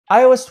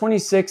iOS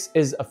 26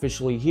 is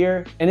officially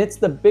here, and it's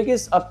the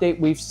biggest update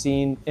we've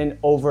seen in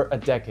over a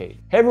decade.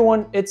 Hey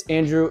everyone, it's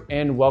Andrew,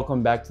 and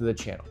welcome back to the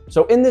channel.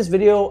 So in this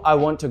video, I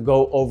want to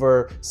go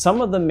over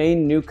some of the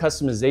main new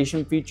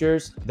customization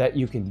features that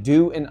you can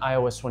do in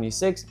iOS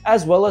 26,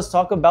 as well as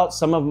talk about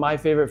some of my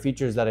favorite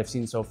features that I've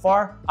seen so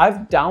far.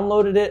 I've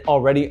downloaded it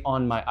already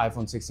on my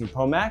iPhone 16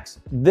 Pro Max.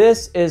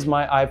 This is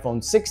my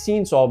iPhone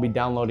 16, so I'll be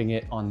downloading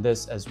it on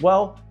this as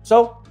well.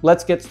 So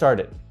let's get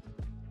started.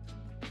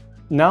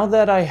 Now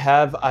that I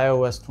have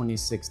iOS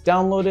 26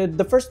 downloaded,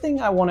 the first thing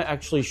I want to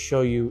actually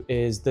show you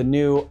is the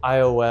new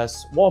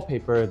iOS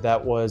wallpaper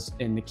that was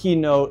in the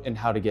keynote and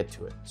how to get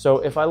to it. So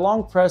if I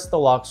long press the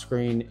lock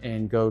screen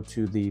and go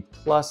to the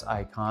plus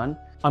icon,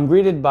 I'm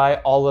greeted by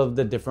all of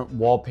the different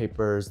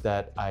wallpapers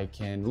that I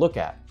can look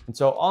at. And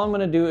so all I'm going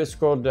to do is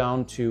scroll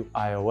down to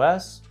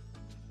iOS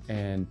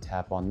and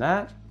tap on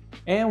that.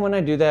 And when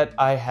I do that,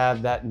 I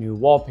have that new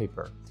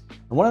wallpaper.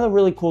 And one of the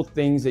really cool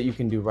things that you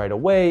can do right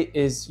away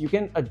is you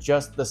can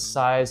adjust the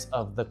size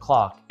of the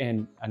clock.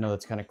 And I know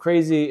that's kind of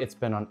crazy. It's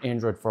been on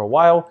Android for a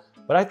while,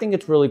 but I think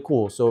it's really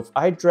cool. So if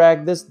I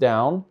drag this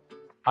down,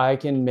 I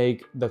can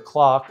make the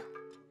clock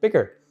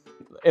bigger.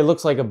 It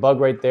looks like a bug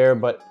right there,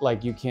 but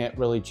like you can't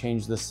really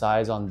change the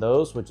size on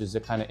those, which is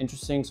kind of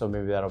interesting. So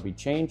maybe that'll be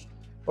changed.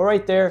 But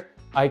right there,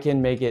 I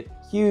can make it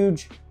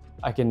huge.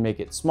 I can make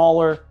it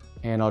smaller,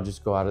 and I'll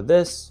just go out of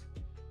this.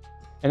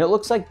 And it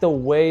looks like the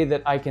way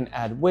that I can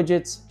add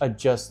widgets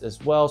adjusts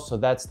as well. So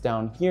that's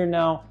down here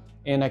now,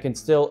 and I can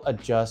still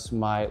adjust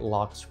my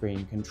lock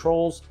screen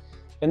controls.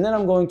 And then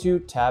I'm going to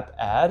tap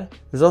add.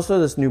 There's also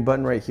this new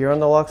button right here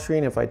on the lock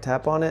screen. If I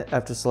tap on it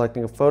after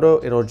selecting a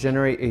photo, it'll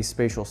generate a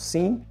spatial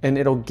scene and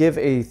it'll give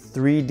a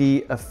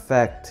 3D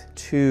effect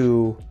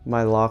to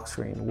my lock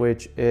screen,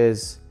 which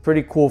is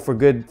pretty cool for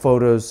good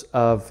photos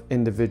of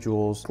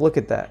individuals. Look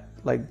at that.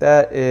 Like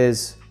that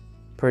is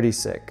pretty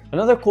sick.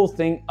 Another cool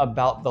thing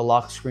about the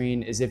lock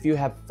screen is if you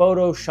have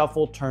photo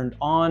shuffle turned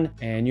on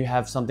and you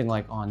have something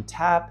like on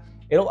tap,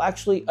 it'll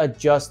actually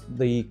adjust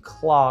the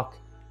clock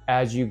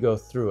as you go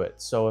through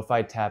it. So if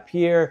I tap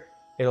here,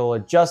 it'll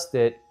adjust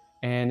it,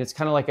 and it's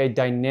kind of like a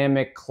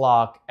dynamic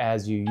clock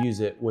as you use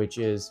it, which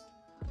is,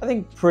 I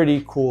think,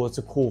 pretty cool. It's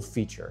a cool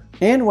feature.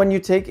 And when you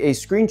take a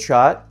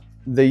screenshot,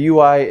 the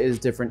UI is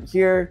different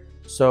here.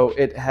 So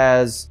it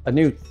has a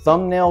new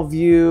thumbnail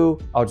view.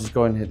 I'll just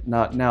go and hit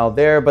not now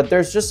there, but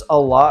there's just a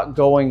lot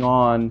going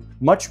on,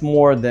 much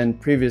more than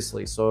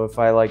previously. So if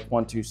I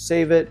want to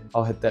save it,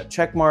 I'll hit that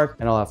check mark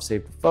and I'll have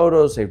saved to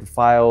photos, saved to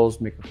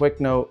files, make a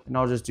quick note, and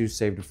I'll just do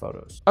save to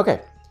photos.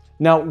 Okay.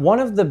 Now, one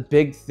of the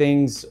big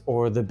things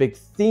or the big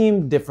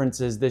theme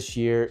differences this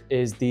year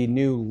is the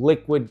new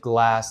liquid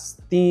glass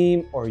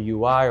theme or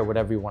UI or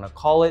whatever you want to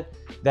call it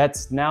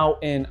that's now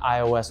in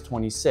iOS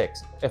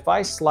 26. If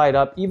I slide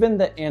up, even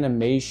the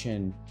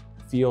animation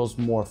feels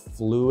more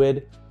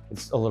fluid.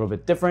 It's a little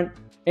bit different.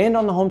 And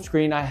on the home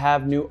screen, I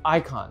have new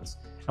icons.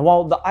 And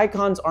while the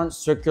icons aren't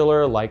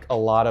circular like a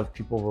lot of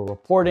people were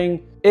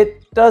reporting,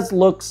 it does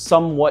look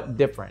somewhat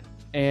different.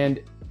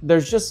 And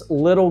there's just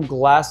little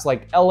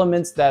glass-like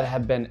elements that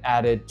have been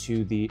added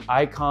to the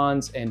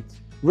icons, and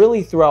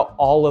really throughout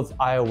all of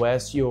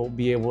iOS, you'll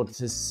be able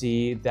to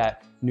see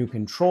that new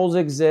controls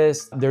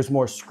exist. There's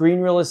more screen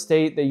real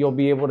estate that you'll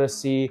be able to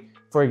see.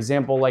 For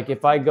example, like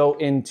if I go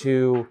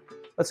into,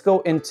 let's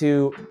go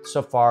into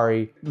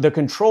Safari. The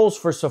controls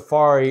for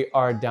Safari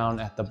are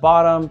down at the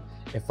bottom.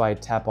 If I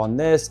tap on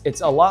this,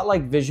 it's a lot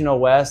like Vision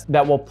OS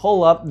that will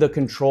pull up the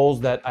controls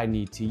that I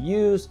need to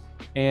use,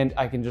 and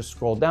I can just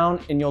scroll down,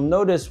 and you'll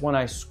notice when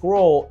I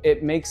scroll,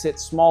 it makes it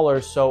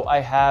smaller. So I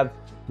have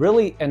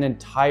really an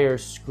entire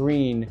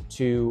screen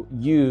to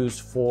use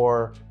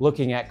for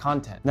looking at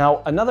content.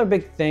 Now, another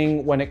big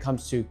thing when it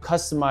comes to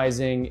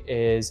customizing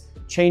is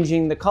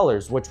changing the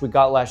colors, which we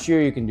got last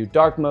year. You can do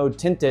dark mode,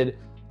 tinted,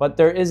 but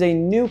there is a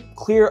new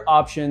clear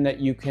option that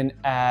you can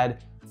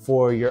add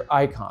for your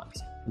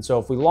icons. And so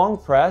if we long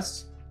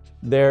press,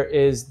 there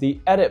is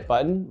the edit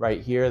button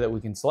right here that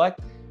we can select.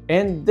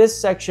 And this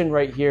section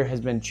right here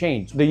has been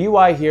changed. The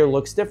UI here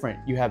looks different.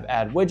 You have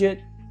add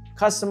widget,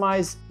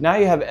 customize. Now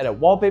you have edit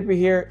wallpaper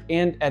here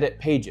and edit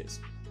pages.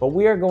 But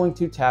we are going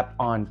to tap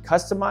on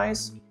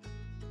customize.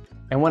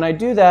 And when I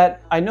do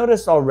that, I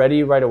noticed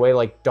already right away,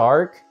 like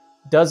dark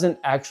doesn't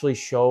actually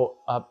show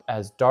up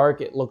as dark.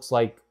 It looks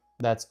like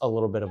that's a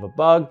little bit of a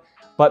bug,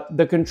 but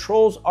the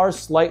controls are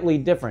slightly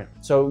different.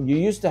 So you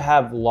used to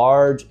have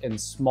large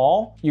and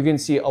small. You can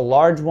see a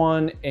large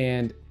one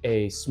and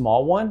a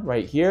small one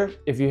right here.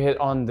 If you hit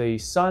on the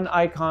sun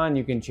icon,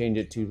 you can change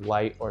it to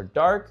light or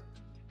dark.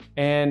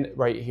 And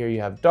right here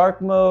you have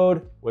dark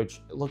mode,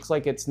 which looks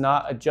like it's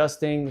not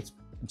adjusting, it's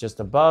just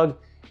a bug.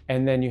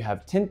 And then you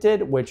have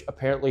tinted, which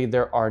apparently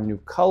there are new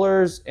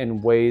colors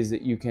and ways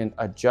that you can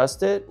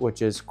adjust it,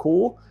 which is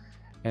cool.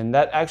 And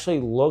that actually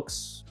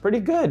looks pretty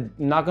good.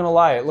 I'm not gonna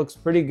lie, it looks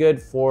pretty good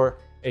for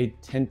a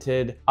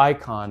tinted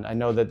icon. I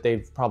know that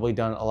they've probably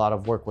done a lot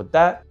of work with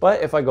that,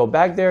 but if I go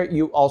back there,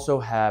 you also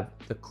have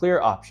the clear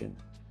option.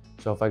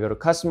 So if I go to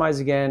customize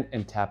again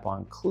and tap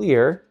on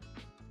clear,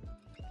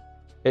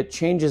 it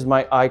changes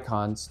my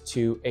icons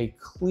to a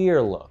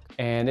clear look.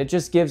 And it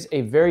just gives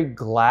a very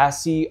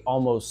glassy,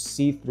 almost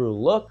see-through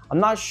look. I'm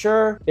not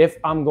sure if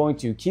I'm going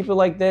to keep it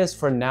like this.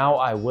 For now,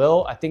 I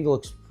will. I think it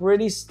looks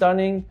pretty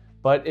stunning,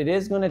 but it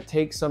is gonna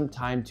take some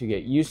time to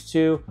get used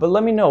to. But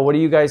let me know, what do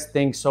you guys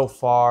think so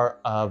far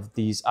of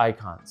these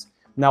icons?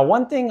 Now,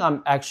 one thing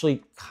I'm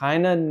actually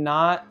kinda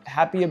not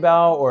happy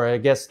about, or I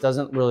guess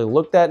doesn't really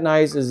look that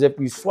nice, is if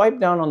you swipe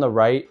down on the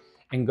right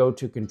and go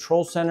to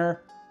Control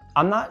Center,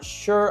 I'm not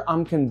sure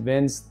I'm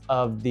convinced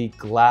of the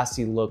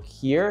glassy look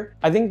here.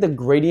 I think the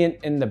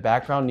gradient in the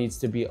background needs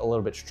to be a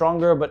little bit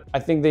stronger, but I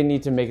think they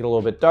need to make it a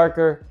little bit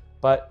darker,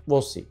 but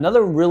we'll see.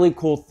 Another really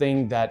cool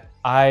thing that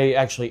I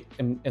actually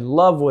am in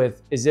love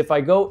with is if I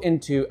go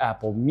into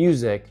Apple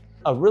Music,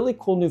 a really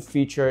cool new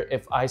feature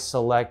if I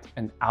select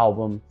an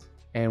album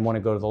and want to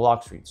go to the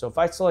lock screen. So if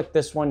I select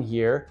this one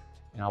here,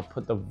 and I'll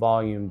put the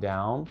volume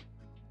down,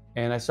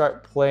 and I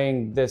start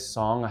playing this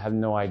song, I have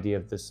no idea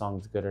if this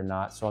song's good or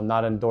not, so I'm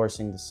not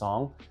endorsing the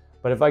song.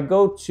 But if I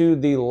go to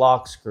the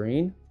lock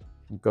screen,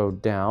 go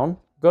down,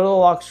 go to the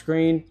lock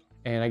screen,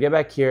 and I get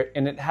back here,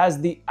 and it has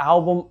the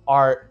album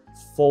art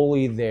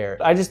fully there.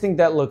 I just think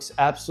that looks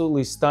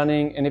absolutely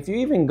stunning. And if you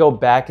even go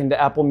back into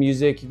Apple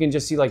Music, you can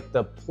just see like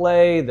the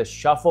play, the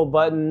shuffle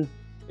button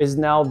is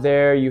now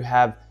there. You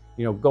have,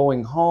 you know,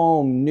 going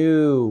home,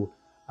 new,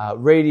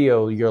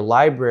 radio, your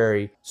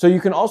library. So you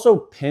can also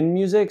pin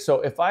music. So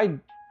if I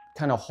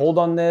kind of hold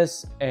on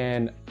this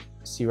and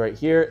see right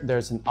here,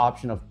 there's an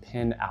option of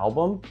pin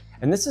album.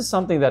 And this is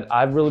something that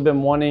I've really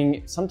been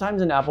wanting.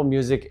 Sometimes in Apple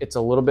Music, it's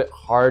a little bit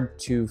hard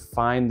to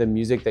find the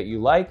music that you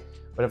like.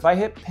 But if I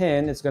hit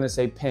pin, it's gonna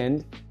say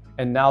pinned.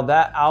 And now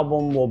that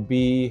album will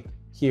be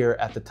here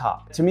at the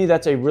top. To me,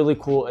 that's a really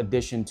cool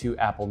addition to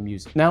Apple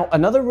Music. Now,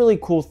 another really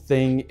cool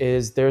thing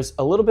is there's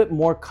a little bit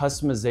more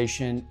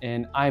customization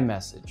in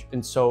iMessage.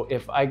 And so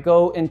if I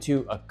go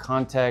into a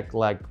contact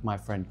like my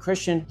friend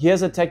Christian, he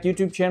has a tech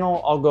YouTube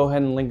channel. I'll go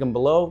ahead and link him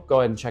below.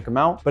 Go ahead and check him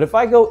out. But if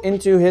I go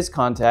into his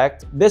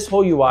contact, this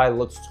whole UI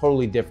looks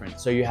totally different.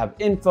 So you have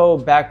info,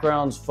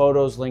 backgrounds,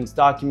 photos, links,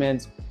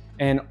 documents,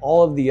 and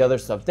all of the other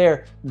stuff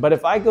there. But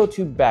if I go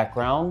to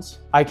backgrounds,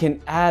 I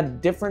can add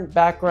different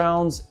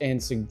backgrounds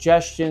and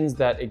suggestions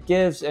that it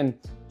gives. And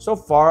so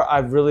far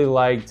I've really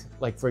liked,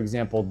 like for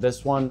example,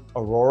 this one,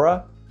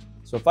 Aurora.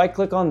 So if I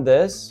click on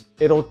this,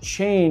 it'll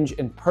change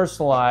and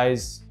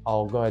personalize.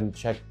 I'll go ahead and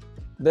check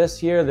this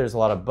here. There's a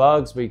lot of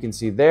bugs, but you can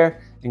see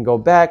there, and go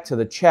back to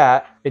the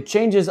chat. It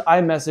changes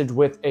iMessage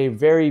with a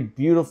very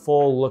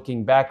beautiful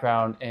looking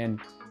background. And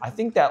I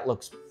think that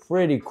looks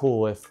pretty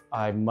cool, if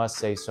I must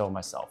say so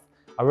myself.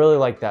 I really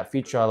like that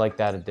feature. I like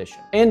that addition.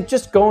 And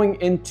just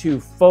going into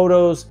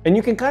photos, and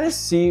you can kind of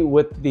see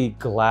with the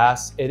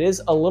glass, it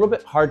is a little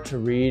bit hard to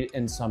read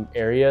in some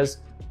areas.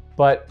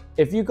 But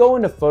if you go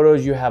into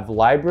photos, you have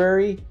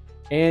library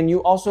and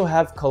you also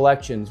have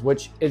collections,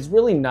 which is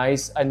really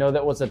nice. I know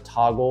that was a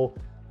toggle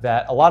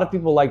that a lot of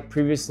people liked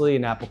previously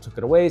and Apple took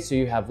it away. So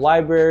you have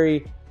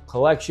library,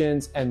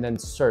 collections, and then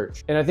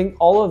search. And I think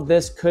all of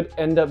this could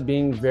end up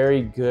being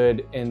very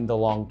good in the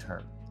long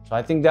term. So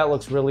I think that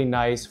looks really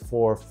nice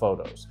for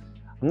photos.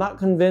 I'm not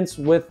convinced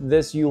with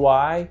this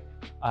UI.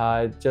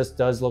 It just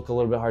does look a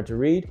little bit hard to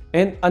read.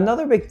 And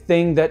another big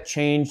thing that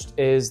changed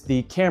is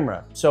the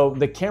camera. So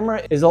the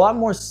camera is a lot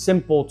more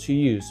simple to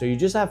use. So you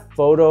just have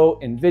photo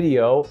and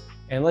video.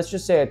 And let's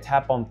just say I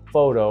tap on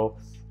photo,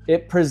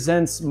 it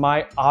presents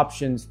my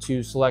options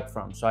to select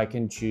from. So I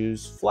can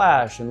choose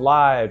flash and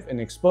live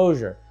and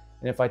exposure.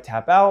 And if I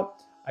tap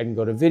out, I can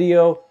go to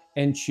video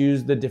and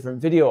choose the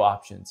different video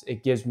options.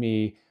 It gives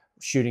me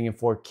shooting in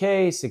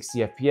 4K, 60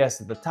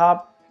 FPS at the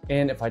top.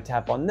 And if I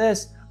tap on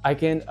this, I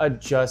can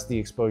adjust the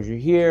exposure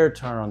here,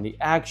 turn on the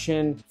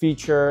action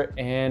feature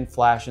and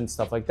flash and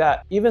stuff like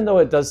that. Even though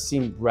it does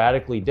seem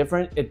radically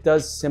different, it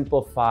does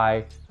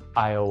simplify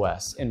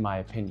iOS, in my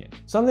opinion.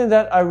 Something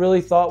that I really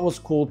thought was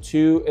cool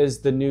too is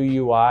the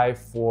new UI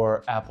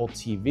for Apple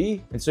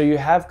TV. And so you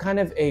have kind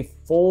of a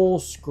full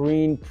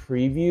screen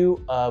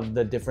preview of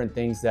the different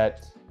things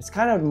that it's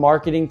kind of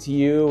marketing to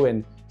you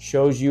and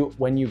shows you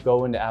when you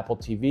go into Apple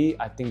TV.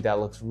 I think that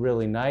looks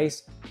really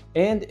nice.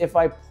 And if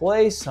I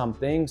play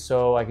something,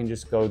 so I can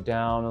just go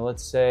down and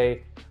let's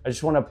say I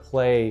just want to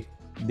play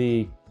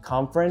the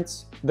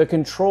conference, the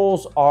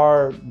controls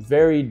are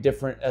very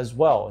different as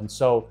well. And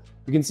so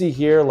you can see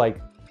here, like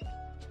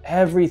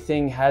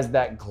everything has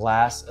that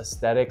glass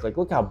aesthetic. Like,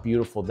 look how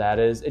beautiful that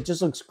is. It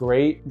just looks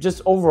great.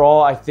 Just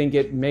overall, I think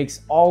it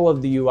makes all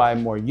of the UI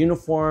more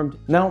uniformed.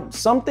 Now,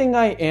 something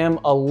I am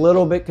a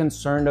little bit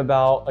concerned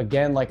about,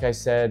 again, like I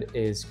said,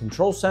 is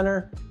Control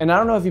Center. And I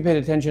don't know if you paid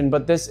attention,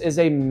 but this is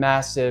a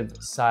massive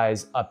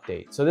size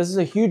update. So this is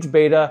a huge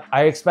beta.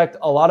 I expect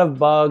a lot of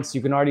bugs.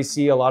 You can already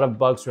see a lot of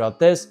bugs throughout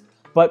this,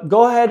 but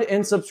go ahead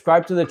and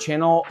subscribe to the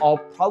channel. I'll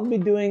probably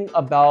be doing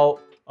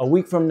about a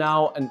week from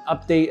now an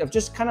update of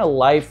just kind of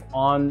life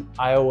on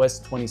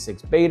iOS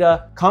 26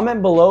 beta.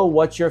 Comment below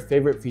what's your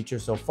favorite feature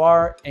so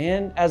far.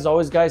 And as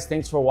always, guys,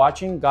 thanks for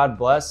watching. God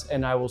bless,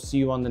 and I will see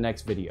you on the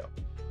next video.